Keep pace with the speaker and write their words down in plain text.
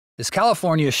As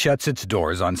California shuts its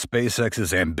doors on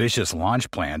SpaceX's ambitious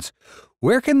launch plans,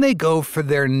 where can they go for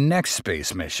their next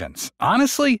space missions?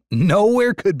 Honestly,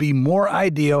 nowhere could be more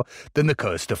ideal than the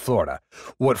coast of Florida.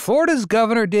 What Florida's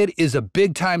governor did is a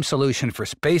big-time solution for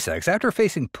SpaceX after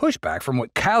facing pushback from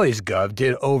what Cali'gov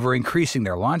did over increasing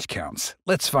their launch counts.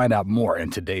 Let's find out more in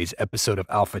today's episode of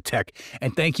Alpha Tech,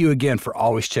 and thank you again for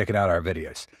always checking out our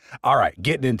videos. All right,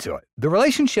 getting into it. The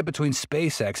relationship between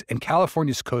SpaceX and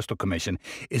California's Coastal Commission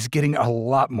is getting a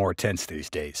lot more tense these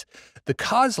days. The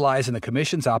cause lies in the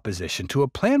Commission's opposition to a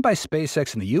plan by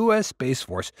SpaceX and the U.S. Space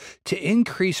Force to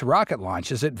increase rocket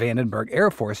launches at Vandenberg Air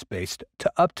Force Base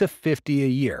to up to 50 a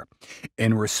year.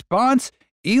 In response,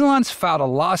 Elon's filed a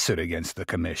lawsuit against the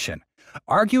Commission,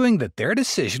 arguing that their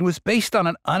decision was based on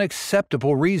an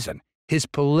unacceptable reason: his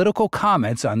political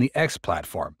comments on the X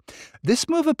platform. This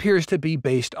move appears to be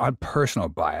based on personal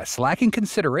bias, lacking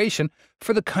consideration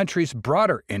for the country's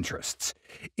broader interests.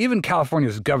 Even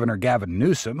California's Governor Gavin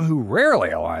Newsom, who rarely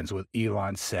aligns with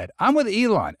Elon, said, "I'm with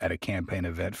Elon," at a campaign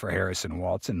event for Harrison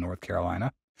Waltz in North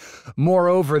Carolina.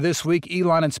 Moreover, this week,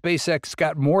 Elon and SpaceX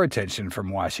got more attention from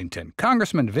Washington.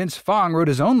 Congressman Vince Fong wrote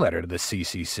his own letter to the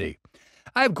CCC.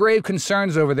 "I have grave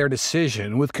concerns over their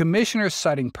decision, with commissioners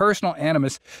citing personal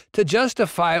animus to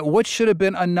justify what should have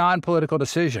been a non-political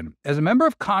decision. As a member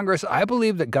of Congress, I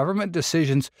believe that government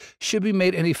decisions should be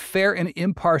made in a fair and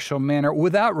impartial manner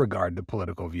without regard to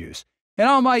political views. In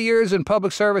all my years in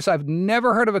public service, I've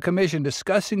never heard of a commission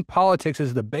discussing politics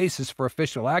as the basis for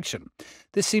official action.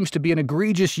 This seems to be an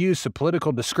egregious use of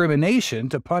political discrimination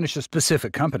to punish a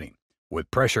specific company." With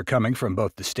pressure coming from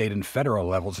both the state and federal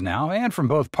levels now, and from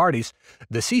both parties,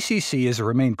 the CCC has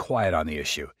remained quiet on the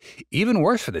issue. Even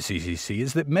worse for the CCC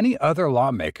is that many other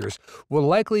lawmakers will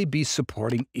likely be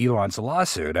supporting Elon's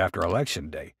lawsuit after Election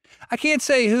Day. I can't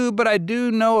say who, but I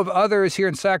do know of others here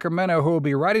in Sacramento who will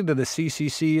be writing to the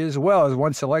CCC as well as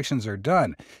once elections are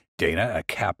done. Dana, a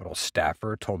Capitol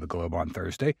staffer, told the Globe on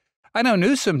Thursday. "I know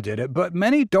Newsom did it, but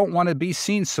many don't want to be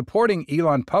seen supporting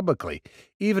Elon publicly,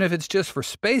 even if it's just for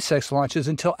SpaceX launches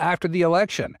until after the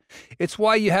election. It's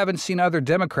why you haven't seen other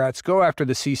Democrats go after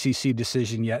the CCC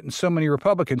decision yet, and so many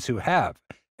Republicans who have.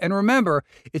 And remember,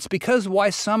 it's because why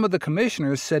some of the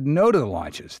commissioners said no to the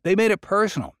launches. They made it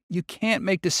personal. You can't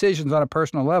make decisions on a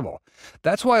personal level.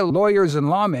 That's why lawyers and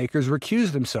lawmakers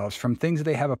recuse themselves from things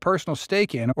they have a personal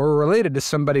stake in or are related to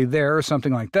somebody there or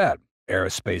something like that."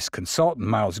 Aerospace consultant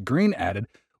Miles Green added,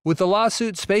 "With the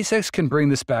lawsuit, SpaceX can bring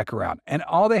this back around, and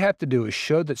all they have to do is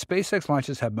show that SpaceX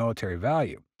launches have military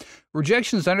value.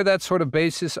 Rejections under that sort of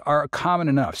basis are common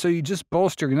enough, so you just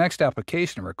bolster your next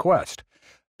application and request."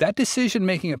 That decision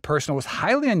making it personal was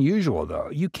highly unusual, though.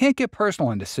 You can't get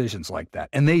personal in decisions like that,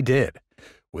 and they did.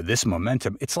 With this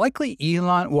momentum, it's likely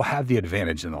Elon will have the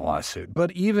advantage in the lawsuit.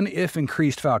 But even if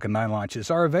increased Falcon 9 launches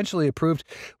are eventually approved,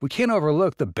 we can't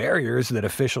overlook the barriers that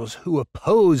officials who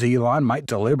oppose Elon might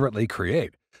deliberately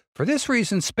create. For this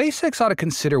reason, SpaceX ought to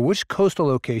consider which coastal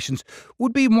locations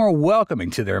would be more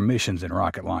welcoming to their missions and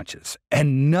rocket launches.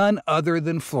 And none other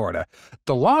than Florida,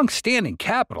 the long-standing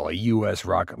capital of U.S.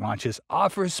 rocket launches,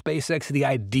 offers SpaceX the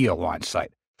ideal launch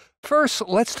site. First,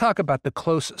 let's talk about the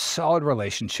close, solid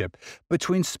relationship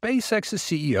between SpaceX's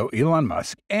CEO Elon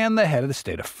Musk and the head of the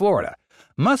state of Florida.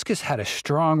 Musk has had a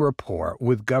strong rapport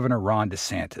with Governor Ron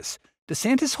DeSantis.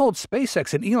 DeSantis holds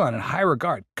SpaceX and Elon in high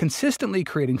regard, consistently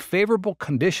creating favorable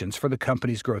conditions for the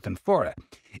company's growth in Florida,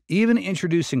 even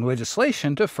introducing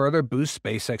legislation to further boost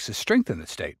SpaceX's strength in the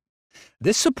state.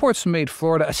 This support's made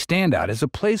Florida a standout as a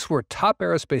place where top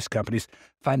aerospace companies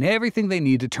find everything they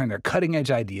need to turn their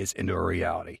cutting-edge ideas into a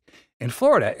reality. In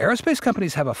Florida, aerospace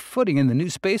companies have a footing in the new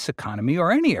space economy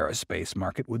or any aerospace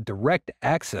market with direct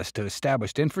access to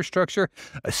established infrastructure,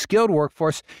 a skilled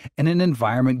workforce, and an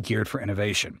environment geared for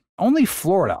innovation. Only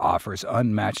Florida offers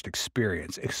unmatched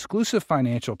experience, exclusive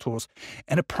financial tools,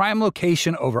 and a prime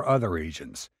location over other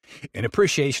regions. In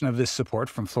appreciation of this support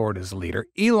from Florida's leader,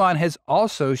 Elon has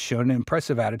also shown an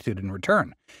impressive attitude in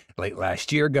return. Late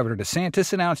last year, Governor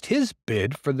DeSantis announced his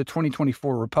bid for the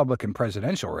 2024 Republican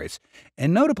presidential race,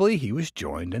 and notably, he was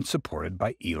joined and supported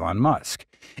by Elon Musk.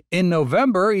 In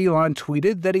November, Elon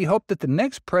tweeted that he hoped that the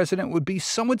next president would be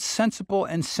somewhat sensible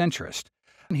and centrist.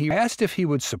 He asked if he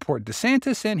would support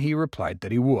DeSantis, and he replied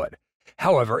that he would.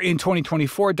 However, in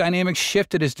 2024, dynamics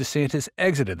shifted as DeSantis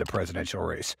exited the presidential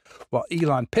race, while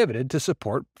Elon pivoted to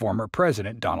support former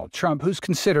President Donald Trump, who's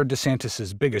considered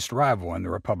DeSantis' biggest rival in the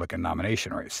Republican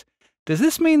nomination race. Does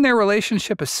this mean their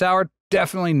relationship is soured?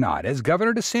 Definitely not, as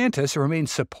Governor DeSantis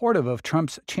remains supportive of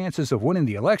Trump's chances of winning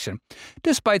the election,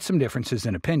 despite some differences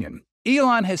in opinion.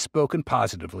 Elon has spoken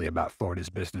positively about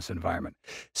Florida's business environment.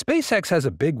 SpaceX has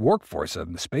a big workforce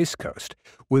on the Space Coast,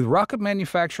 with rocket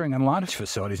manufacturing and launch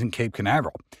facilities in Cape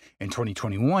Canaveral. In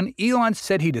 2021, Elon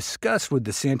said he discussed with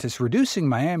DeSantis reducing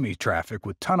Miami traffic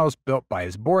with tunnels built by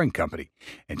his boring company.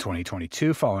 In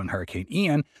 2022, following Hurricane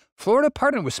Ian, Florida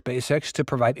partnered with SpaceX to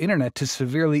provide internet to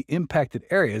severely impacted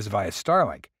areas via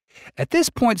Starlink. At this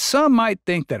point, some might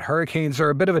think that hurricanes are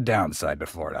a bit of a downside to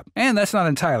Florida, and that's not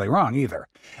entirely wrong either,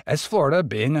 as Florida,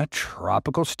 being a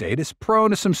tropical state, is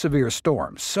prone to some severe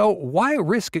storms. So why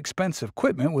risk expensive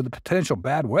equipment with the potential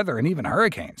bad weather and even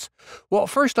hurricanes? Well,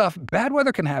 first off, bad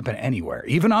weather can happen anywhere,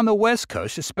 even on the West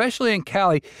Coast, especially in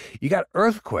Cali. You got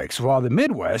earthquakes, while the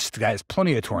Midwest has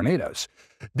plenty of tornadoes.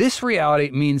 This reality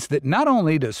means that not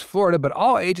only does Florida, but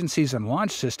all agencies and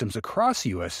launch systems across the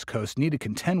U.S. coast need to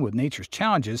contend with nature's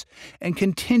challenges, and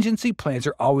contingency plans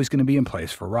are always going to be in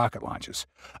place for rocket launches.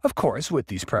 Of course, with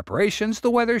these preparations, the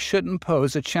weather shouldn't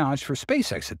pose a challenge for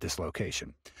SpaceX at this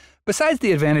location. Besides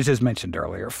the advantages mentioned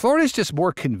earlier, Florida is just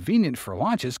more convenient for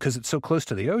launches because it's so close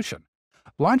to the ocean.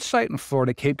 Launch site in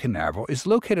Florida, Cape Canaveral, is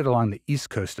located along the east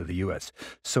coast of the U.S.,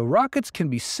 so rockets can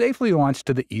be safely launched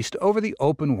to the east over the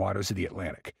open waters of the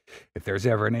Atlantic. If there's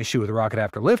ever an issue with a rocket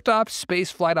after liftoff,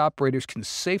 space flight operators can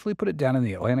safely put it down in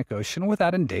the Atlantic Ocean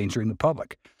without endangering the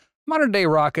public. Modern-day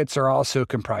rockets are also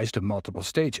comprised of multiple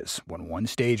stages. When one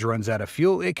stage runs out of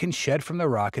fuel, it can shed from the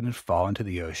rocket and fall into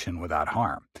the ocean without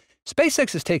harm.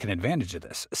 SpaceX has taken advantage of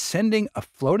this, sending a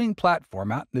floating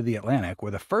platform out into the Atlantic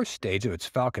where the first stage of its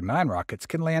Falcon 9 rockets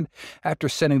can land after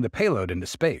sending the payload into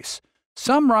space.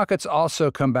 Some rockets also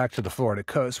come back to the Florida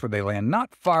coast where they land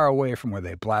not far away from where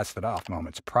they blasted off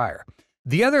moments prior.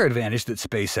 The other advantage that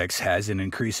SpaceX has in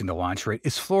increasing the launch rate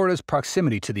is Florida's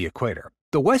proximity to the equator.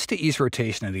 The west-to-east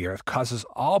rotation of the Earth causes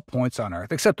all points on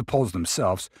Earth, except the poles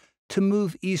themselves, to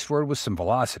move eastward with some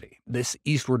velocity. This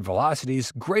eastward velocity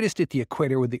is greatest at the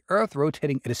equator, with the Earth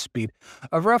rotating at a speed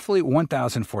of roughly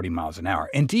 1,040 miles an hour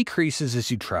and decreases as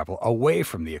you travel away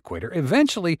from the equator,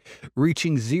 eventually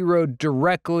reaching zero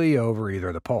directly over either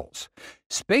of the poles.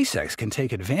 SpaceX can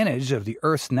take advantage of the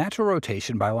Earth's natural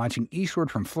rotation by launching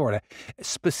eastward from Florida,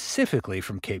 specifically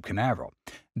from Cape Canaveral.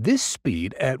 This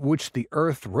speed at which the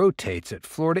Earth rotates at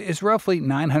Florida is roughly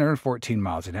 914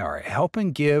 miles an hour,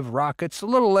 helping give rockets a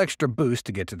little extra boost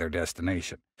to get to their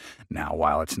destination. Now,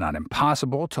 while it's not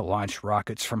impossible to launch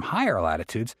rockets from higher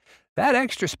latitudes, that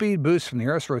extra speed boost from the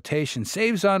Earth's rotation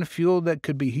saves on fuel that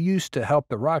could be used to help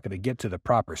the rocket to get to the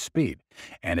proper speed.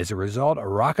 And as a result, a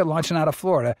rocket launching out of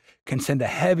Florida can send a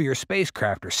heavier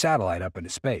spacecraft or satellite up into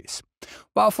space.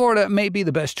 While Florida may be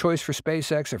the best choice for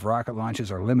SpaceX if rocket launches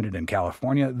are limited in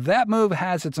California, that move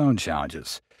has its own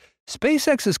challenges.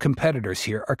 SpaceX's competitors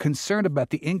here are concerned about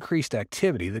the increased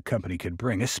activity the company could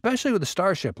bring, especially with the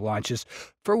Starship launches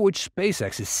for which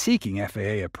SpaceX is seeking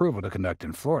FAA approval to conduct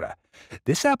in Florida.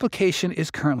 This application is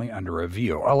currently under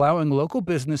review, allowing local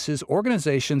businesses,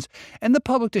 organizations, and the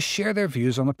public to share their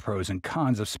views on the pros and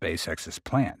cons of SpaceX's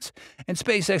plans. And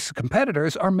SpaceX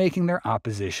competitors are making their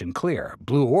opposition clear.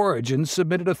 Blue Origin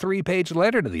submitted a 3-page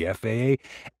letter to the FAA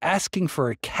asking for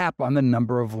a cap on the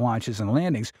number of launches and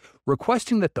landings,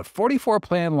 requesting that the 44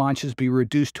 planned launches be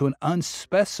reduced to an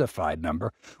unspecified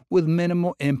number with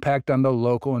minimal impact on the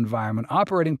local environment,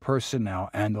 operating personnel,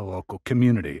 and the local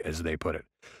community, as they put it.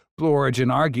 Blue Origin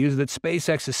argues that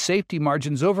SpaceX's safety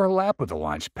margins overlap with the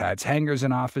launch pads, hangars,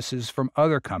 and offices from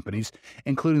other companies,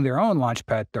 including their own Launch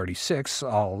Pad 36,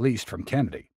 all leased from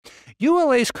Kennedy.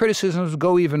 ULA's criticisms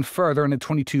go even further in a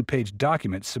 22-page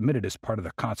document submitted as part of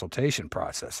the consultation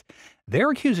process. They're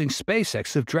accusing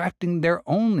SpaceX of drafting their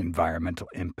own environmental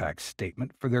impact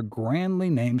statement for their grandly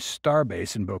named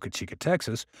Starbase in Boca Chica,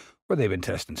 Texas, where they've been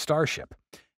testing Starship.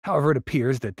 However, it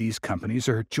appears that these companies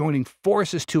are joining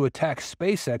forces to attack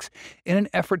SpaceX in an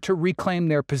effort to reclaim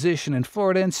their position in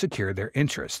Florida and secure their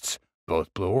interests.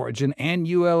 Both Blue Origin and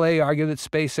ULA argue that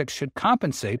SpaceX should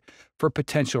compensate for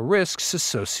potential risks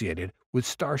associated with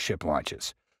Starship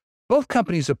launches. Both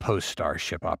companies oppose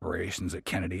Starship operations at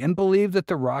Kennedy and believe that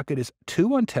the rocket is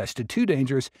too untested, too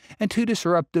dangerous, and too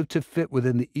disruptive to fit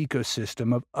within the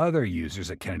ecosystem of other users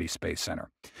at Kennedy Space Center.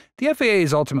 The FAA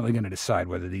is ultimately going to decide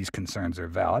whether these concerns are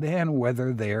valid and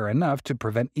whether they are enough to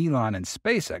prevent Elon and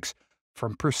SpaceX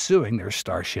from pursuing their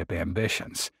Starship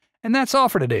ambitions. And that's all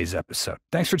for today's episode.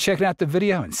 Thanks for checking out the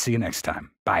video, and see you next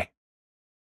time. Bye.